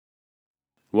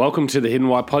Welcome to the Hidden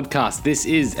Why podcast. This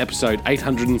is episode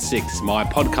 806, my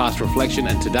podcast reflection,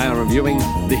 and today I'm reviewing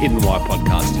the Hidden Why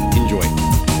podcast. Enjoy.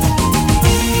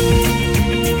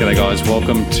 G'day guys,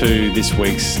 welcome to this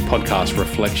week's podcast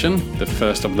reflection. The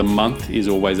first of the month is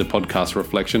always a podcast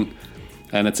reflection,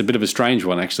 and it's a bit of a strange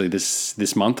one actually.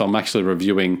 This month I'm actually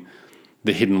reviewing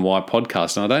the Hidden Why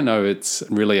podcast, and I don't know if it's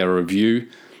really a review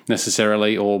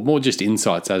necessarily or more just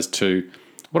insights as to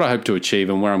what I hope to achieve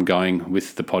and where I'm going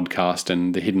with the podcast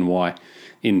and the Hidden Why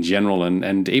in general,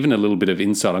 and even a little bit of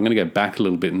insight. I'm going to go back a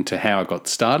little bit into how I got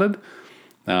started,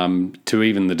 to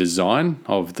even the design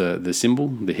of the symbol,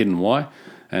 the Hidden Why,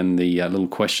 and the little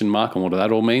question mark and what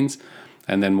that all means.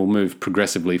 And then we'll move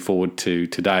progressively forward to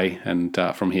today and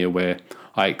from here where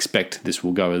I expect this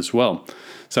will go as well.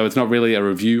 So it's not really a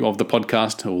review of the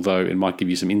podcast, although it might give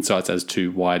you some insights as to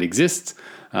why it exists.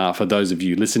 For those of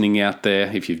you listening out there,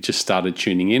 if you've just started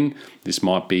tuning in, this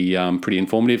might be pretty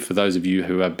informative. For those of you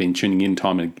who have been tuning in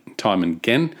time and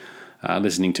again,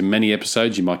 listening to many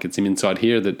episodes, you might get some insight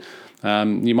here that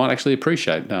you might actually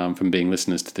appreciate from being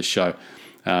listeners to the show.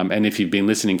 And if you've been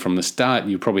listening from the start,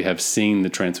 you probably have seen the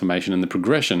transformation and the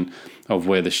progression of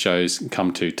where the show's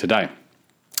come to today.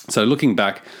 So looking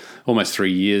back almost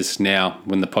 3 years now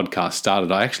when the podcast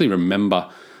started, I actually remember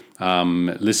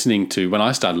listening to, when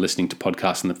I started listening to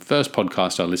podcasts, and the first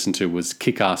podcast I listened to was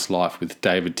Kick-Ass Life with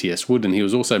David T.S. Wood, and he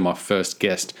was also my first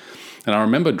guest. And I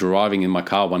remember driving in my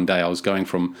car one day. I was going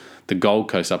from the Gold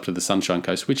Coast up to the Sunshine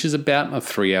Coast, which is about a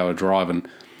 3-hour drive, and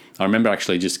I remember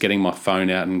actually just getting my phone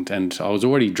out, and I was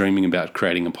already dreaming about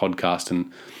creating a podcast,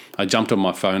 and I jumped on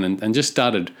my phone and just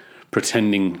started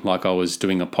pretending like I was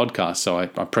doing a podcast. So I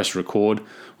pressed record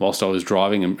whilst I was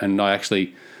driving, and I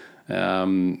actually...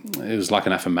 it was like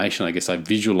an affirmation, I guess. I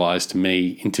visualized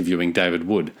me interviewing David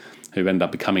Wood, who ended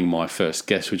up becoming my first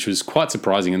guest, which was quite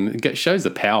surprising, and it shows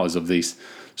the powers of these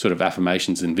sort of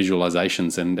affirmations and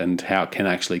visualizations and how it can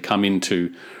actually come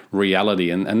into reality,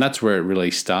 and that's where it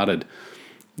really started.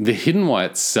 The Hidden Why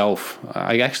itself,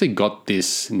 I actually got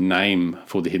this name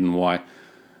for the Hidden Why.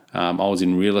 I was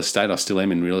in real estate. I still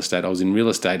am in real estate. I was in real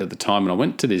estate at the time, and I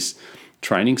went to this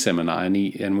training seminar, and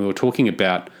we were talking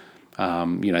about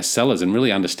sellers and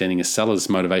really understanding a seller's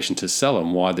motivation to sell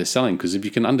and why they're selling. Because if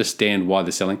you can understand why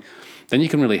they're selling, then you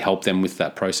can really help them with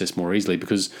that process more easily.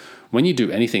 Because when you do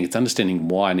anything, it's understanding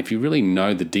why. And if you really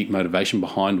know the deep motivation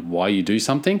behind why you do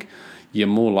something, you're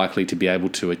more likely to be able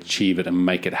to achieve it and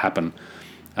make it happen.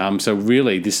 So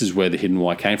really, this is where the Hidden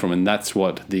Why came from. And that's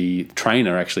what the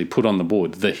trainer actually put on the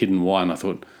board, the Hidden Why. And I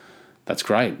thought, that's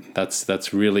great.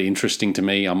 That's really interesting to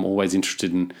me. I'm always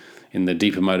interested in the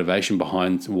deeper motivation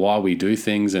behind why we do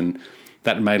things, and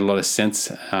that made a lot of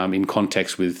sense in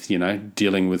context with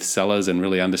dealing with sellers and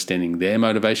really understanding their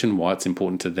motivation, why it's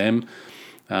important to them,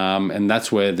 and that's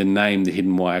where the name The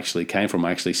Hidden Why actually came from.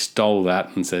 I actually stole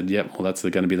that and said, yep, well, that's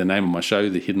going to be the name of my show,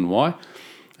 The Hidden Why,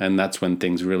 and that's when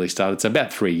things really started. So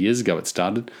about 3 years ago it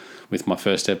started with my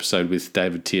first episode with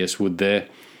David T.S. Wood there.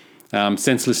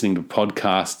 Since listening to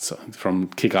podcasts from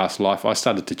Kick-Ass Life, I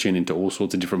started to tune into all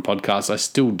sorts of different podcasts. I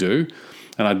still do,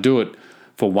 and I do it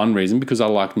for one reason, because I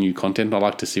like new content. I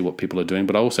like to see what people are doing,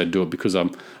 but I also do it because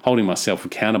I'm holding myself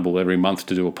accountable every month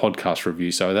to do a podcast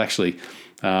review. So it actually,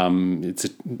 it's a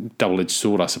double-edged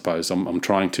sword, I suppose. I'm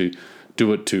trying to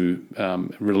do it to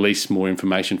release more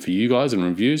information for you guys and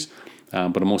reviews,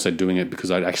 but I'm also doing it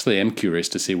because I actually am curious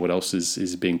to see what else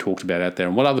is being talked about out there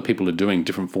and what other people are doing,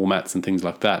 different formats and things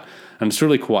like that. And it's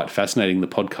really quite fascinating, the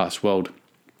podcast world.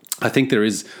 I think there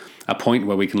is a point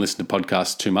where we can listen to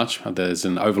podcasts too much. There's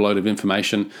an overload of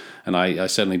information, and I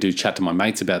certainly do chat to my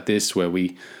mates about this, where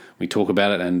we talk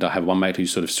about it, and I have one mate who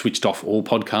sort of switched off all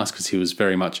podcasts because he was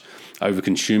very much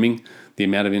over-consuming the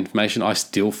amount of information. I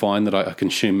still find that I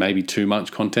consume maybe too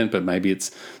much content, but maybe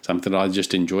it's something that I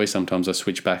just enjoy. Sometimes I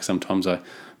switch back, sometimes I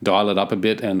dial it up a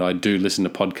bit, and I do listen to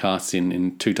podcasts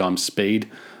in 2 times speed.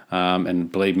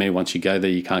 And believe me, once you go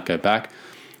there, you can't go back.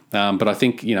 But I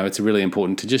think, it's really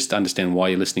important to just understand why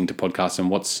you're listening to podcasts and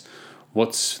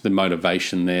what's the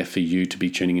motivation there for you to be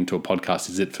tuning into a podcast.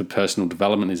 Is it for personal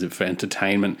development? Is it for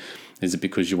entertainment? Is it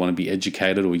because you want to be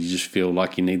educated, or you just feel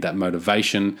like you need that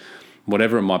motivation?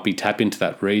 Whatever it might be, tap into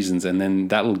that reasons, and then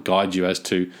that will guide you as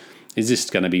to, is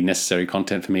this going to be necessary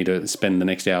content for me to spend the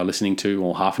next hour listening to,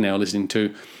 or half an hour listening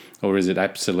to, or is it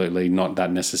absolutely not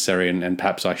that necessary, and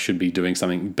perhaps I should be doing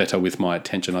something better with my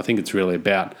attention? I think it's really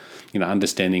about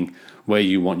understanding where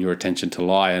you want your attention to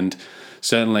lie. And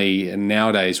certainly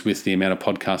nowadays, with the amount of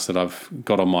podcasts that I've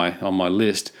got on my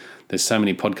list, there's so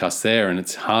many podcasts there, and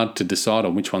it's hard to decide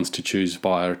on which ones to choose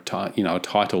by a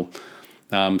title.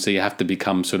 So you have to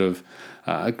become sort of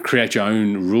create your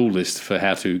own rule list for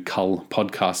how to cull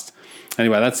podcasts.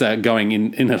 Anyway, that's going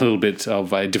in a little bit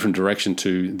of a different direction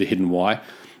to the Hidden Why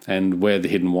and where the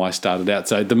Hidden Why started out.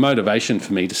 So the motivation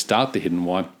for me to start the Hidden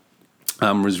Why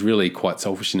was really quite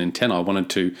selfish in intent. I wanted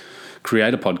to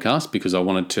create a podcast because I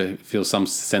wanted to feel some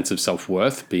sense of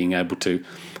self-worth, being able to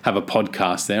have a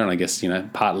podcast there, and I guess,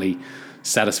 partly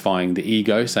satisfying the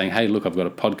ego, saying, hey, look, I've got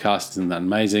a podcast, isn't that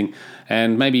amazing?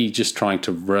 And maybe just trying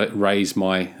to raise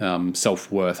my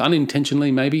self-worth,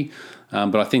 unintentionally maybe,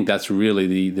 but I think that's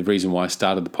really the reason why I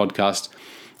started the podcast.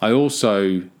 I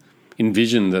also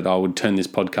envisioned that I would turn this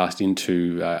podcast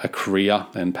into a career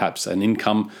and perhaps an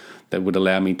income that would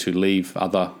allow me to leave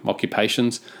other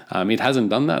occupations. It hasn't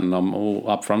done that, and I'm all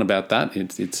upfront about that.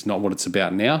 It's not what it's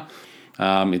about now.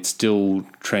 It's still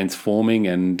transforming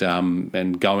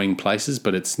and going places,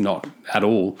 but it's not at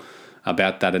all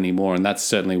about that anymore. And that's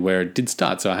certainly where it did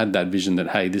start. So I had that vision that,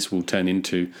 hey, this will turn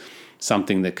into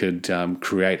something that could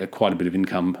create quite a bit of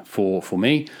income for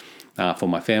me, for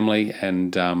my family,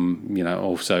 and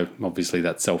also obviously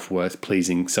that self-worth,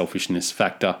 pleasing selfishness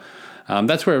factor.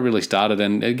 That's where it really started.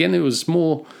 And again, it was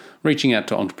more reaching out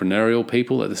to entrepreneurial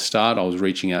people at the start. I was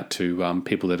reaching out to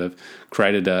people that have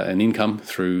created an income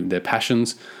through their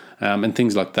passions and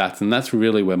things like that. And that's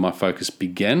really where my focus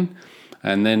began.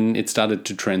 And then it started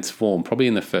to transform. Probably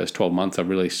in the first 12 months, I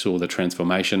really saw the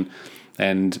transformation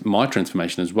and my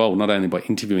transformation as well, not only by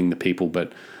interviewing the people,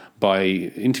 but by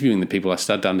interviewing the people, I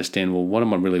started to understand, well, what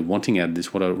am I really wanting out of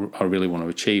this? What do I really want to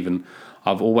achieve? And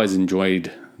I've always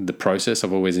enjoyed the process.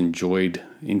 I've always enjoyed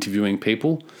interviewing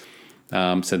people.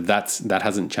 So that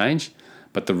hasn't changed.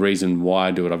 But the reason why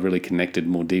I do it, I've really connected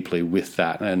more deeply with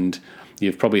that. And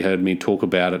you've probably heard me talk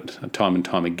about it time and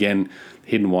time again.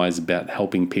 Hidden Why is about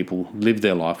helping people live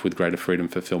their life with greater freedom,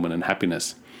 fulfillment, and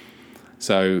happiness.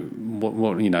 So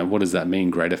what does that mean,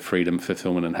 greater freedom,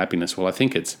 fulfillment, and happiness? Well, I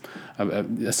think it's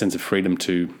a sense of freedom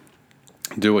to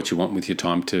do what you want with your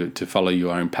time, to follow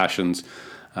your own passions,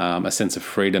 a sense of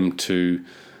freedom to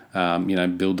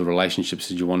build the relationships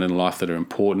that you want in life that are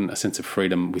important, a sense of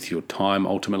freedom with your time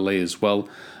ultimately as well,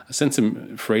 a sense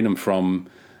of freedom from,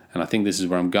 and I think this is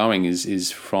where I'm going,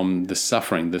 is from the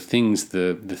suffering, the things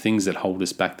that hold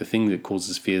us back, the thing that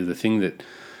causes fear, the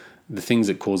things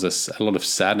that cause us a lot of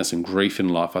sadness and grief in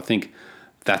life. I think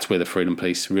that's where the freedom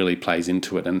piece really plays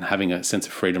into it, and having a sense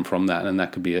of freedom from that, and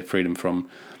that could be a freedom from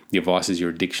your vices,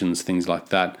 your addictions, things like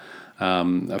that,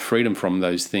 a freedom from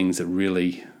those things that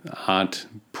really aren't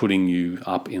putting you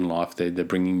up in life, they're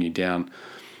bringing you down.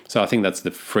 So I think that's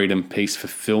the freedom piece,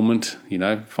 fulfillment,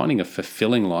 finding a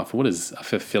fulfilling life. What does a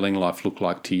fulfilling life look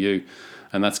like to you?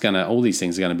 And that's all these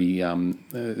things are going to be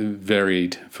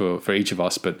varied for each of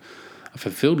us, but a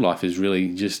fulfilled life is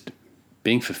really just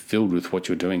being fulfilled with what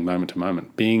you're doing moment to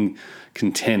moment, being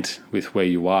content with where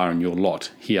you are and your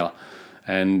lot here.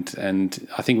 And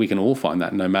I think we can all find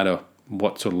that, no matter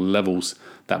what sort of levels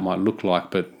that might look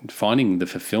like, but finding the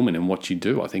fulfillment in what you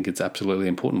do, I think it's absolutely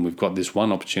important. We've got this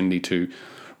one opportunity to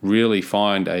really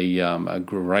find a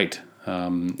great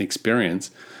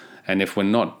experience. And if we're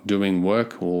not doing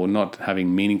work or not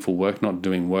having meaningful work, not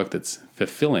doing work that's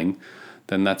fulfilling,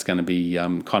 then that's going to be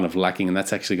kind of lacking, and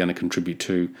that's actually going to contribute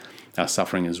to our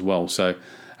suffering as well. So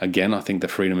again, I think the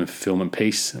freedom and fulfillment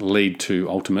piece lead to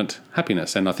ultimate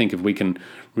happiness. And I think if we can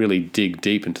really dig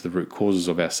deep into the root causes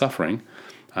of our suffering,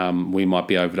 we might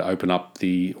be able to open up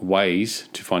the ways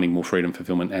to finding more freedom,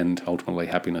 fulfillment, and ultimately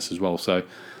happiness as well. So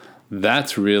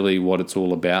that's really what it's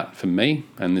all about for me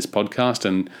and this podcast.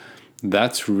 And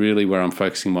that's really where I'm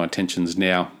focusing my attentions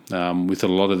now, with a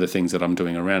lot of the things that I'm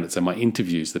doing around it. So my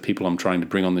interviews, the people I'm trying to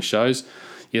bring on the shows,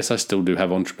 yes, I still do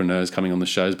have entrepreneurs coming on the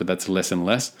shows, but that's less and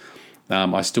less.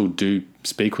 I still do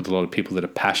speak with a lot of people that are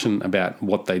passionate about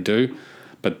what they do,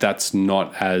 but that's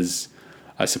not as,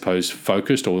 I suppose,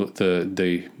 focused, or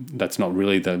that's not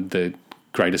really the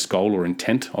greatest goal or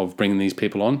intent of bringing these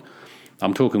people on.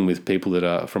 I'm talking with people that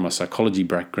are from a psychology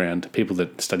background, people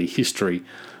that study history,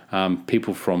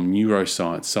 people from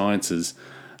neuroscience, sciences,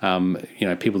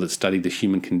 people that study the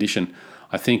human condition.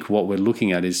 I think what we're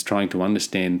looking at is trying to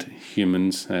understand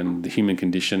humans and the human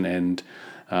condition and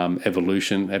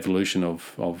evolution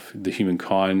of the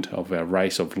humankind, of our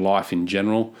race, of life in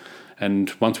general.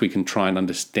 And once we can try and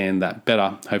understand that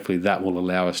better, hopefully that will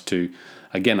allow us to,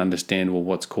 again, understand, well,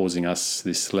 what's causing us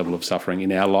this level of suffering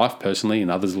in our life personally, in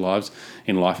others' lives,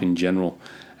 in life in general.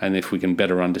 And if we can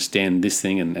better understand this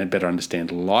thing and better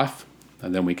understand life,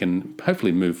 and then we can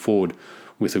hopefully move forward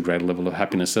with a greater level of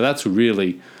happiness. So that's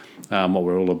really what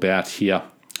we're all about here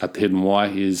at The Hidden Why,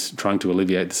 is trying to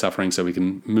alleviate the suffering so we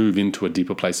can move into a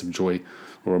deeper place of joy,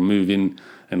 or move in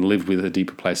and live with a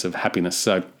deeper place of happiness.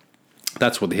 So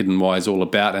that's what the Hidden Why is all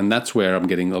about, and that's where I'm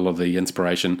getting a lot of the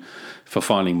inspiration for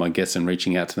finding my guests and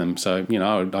reaching out to them. So,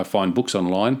 I find books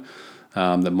online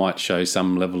that might show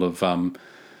some level of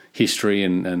history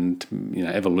and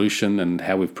evolution and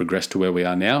how we've progressed to where we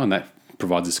are now, and that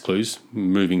provides us clues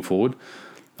moving forward.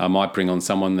 I might bring on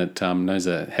someone that knows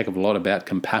a heck of a lot about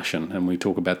compassion, and we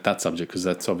talk about that subject because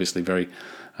that's obviously very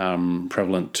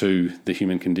prevalent to the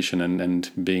human condition,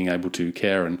 and being able to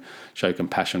care and show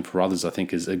compassion for others, I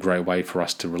think, is a great way for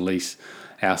us to release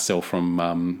ourselves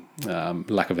from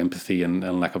lack of empathy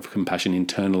and lack of compassion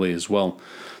internally as well.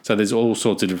 So there's all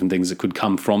sorts of different things that could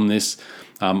come from this.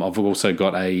 I've also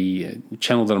got a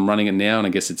channel that I'm running it now, and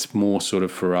I guess it's more sort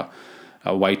of for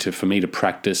a way for me to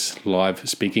practice live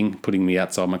speaking, putting me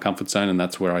outside my comfort zone, and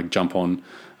that's where I jump on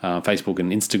Facebook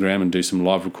and Instagram and do some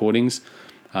live recordings.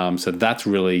 So that's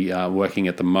really working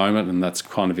at the moment, and that's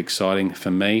kind of exciting for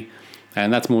me.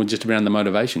 And that's more just around the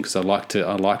motivation, because I like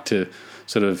to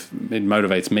sort of, it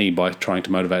motivates me by trying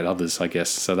to motivate others, I guess.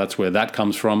 So that's where that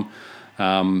comes from.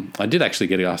 I did actually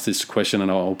get asked this question,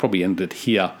 and I'll probably end it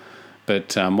here.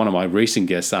 But one of my recent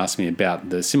guests asked me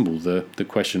about the symbol, the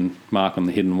question mark on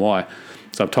the Hidden Why.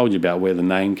 So I've told you about where the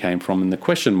name came from, and the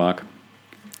question mark,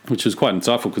 which was quite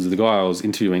insightful because the guy I was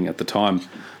interviewing at the time,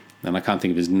 and I can't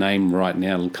think of his name right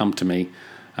now, it'll come to me,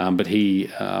 but he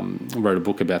wrote a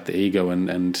book about the ego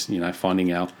and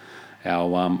finding our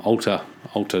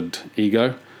altered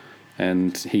ego,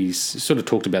 and he's sort of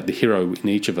talked about the hero in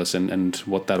each of us and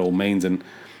what that all means. And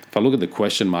if I look at the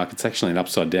question mark, it's actually an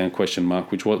upside down question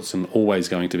mark, which wasn't always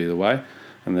going to be the way.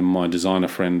 And then my designer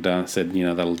friend said,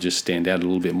 that'll just stand out a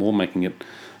little bit more, making it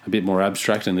a bit more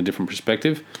abstract and a different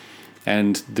perspective.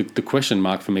 And the question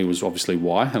mark for me was obviously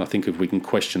why. And I think if we can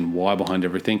question why behind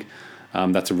everything,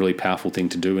 that's a really powerful thing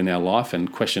to do in our life,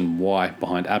 and question why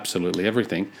behind absolutely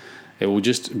everything. It will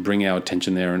just bring our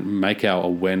attention there and make our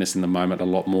awareness in the moment a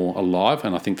lot more alive.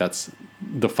 And I think that's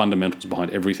the fundamentals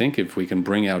behind everything. If we can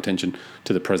bring our attention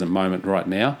to the present moment right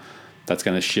now, that's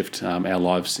going to shift our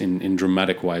lives in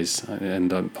dramatic ways.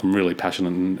 And I'm really passionate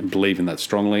and believe in that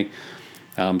strongly.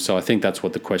 So I think that's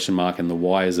what the question mark and the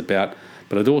why is about.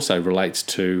 But it also relates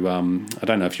to, I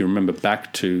don't know if you remember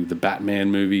back to the Batman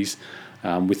movies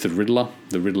with the Riddler.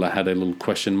 The Riddler had a little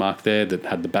question mark there that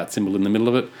had the bat symbol in the middle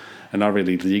of it. And I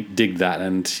really dig that.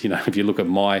 And, if you look at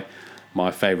my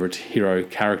favourite hero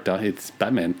character, it's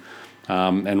Batman.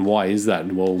 And why is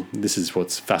that? Well, this is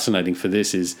what's fascinating for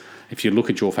this is if you look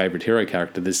at your favourite hero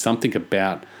character, there's something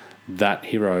about that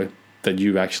hero that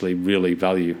you actually really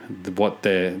value. What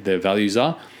their values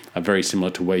are very similar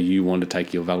to where you want to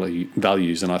take your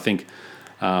values. And I think,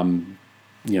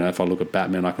 if I look at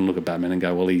Batman, I can look at Batman and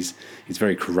go, well, he's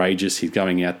very courageous. He's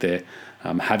going out there,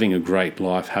 having a great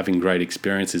life, having great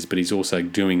experiences, but he's also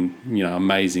doing,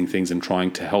 amazing things and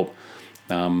trying to help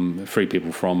free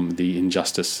people from the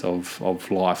injustice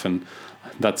of life. And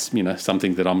that's,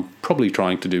 something that I'm probably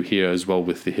trying to do here as well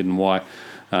with the Hidden Why,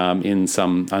 in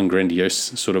some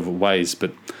ungrandiose sort of ways.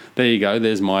 But there you go.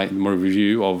 There's my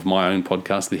review of my own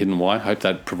podcast, The Hidden Why. Hope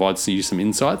that provides you some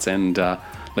insights, and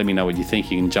let me know what you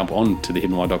think. You can jump on to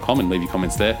thehiddenwhy.com and leave your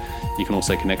comments there. You can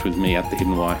also connect with me at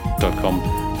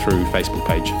thehiddenwhy.com through Facebook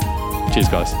page. Cheers,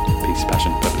 guys. Peace,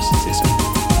 passion, purpose. See you soon.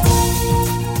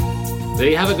 There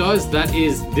you have it, guys. That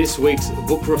is this week's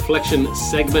book reflection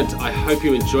segment. I hope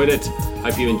you enjoyed it.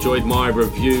 Hope you enjoyed my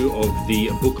review of the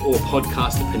book or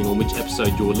podcast, depending on which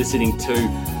episode you're listening to.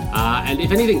 And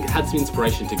if anything, had some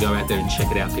inspiration to go out there and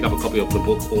check it out, pick up a copy of the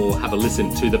book or have a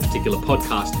listen to the particular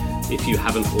podcast if you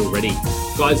haven't already.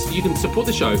 Guys, you can support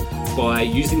the show by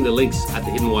using the links at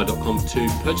thehiddenwhy.com to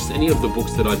purchase any of the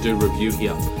books that I do review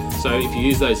here. So if you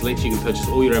use those links, you can purchase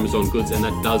all your Amazon goods, and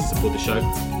that does support the show.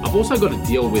 I've also got a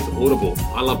deal with Audible.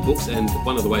 I love books, and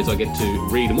one of the ways I get to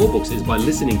read more books is by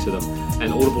listening to them.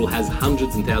 And Audible has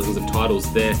hundreds and thousands of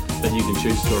titles there that you can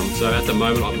choose from. So at the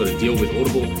moment, I've got a deal with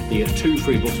Audible. You get 2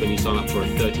 free books when you sign up for a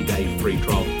 30-day free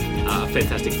trial. A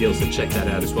fantastic deal, so check that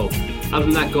out as well. Other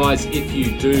than that, guys, if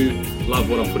you do love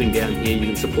what I'm putting down here, you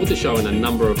can support the show in a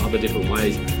number of other different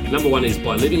ways. Number one is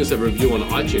by leaving us a review on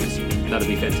iTunes. That'd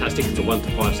be fantastic. It's a 1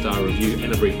 to 5 star review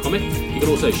and a brief comment. You can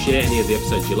also share any of the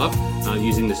episodes you love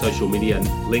using the social media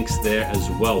links there as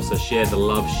well. So share the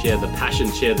love, share the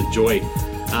passion, share the joy.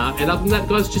 And other than that,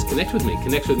 guys, just connect with me.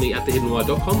 Connect with me at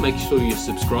thehiddenwhy.com. Make sure you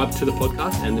subscribe to the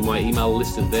podcast, and my email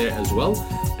listed there as well.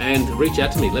 And reach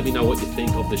out to me. Let me know what you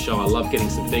think of the show. I love getting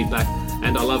some feedback,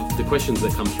 and I love the questions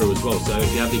that come through as well. So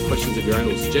if you have any questions of your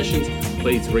own or suggestions,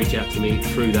 please reach out to me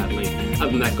through that link.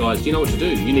 Other than that, guys, you know what to do.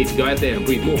 You need to go out there and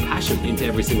breathe more passion into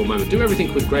every single moment. Do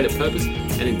everything with greater purpose,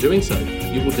 and in doing so,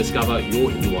 you will discover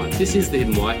your hidden why. This is The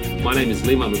Hidden Why. My name is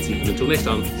Lee Mamunzi, and until next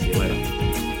time, see you later.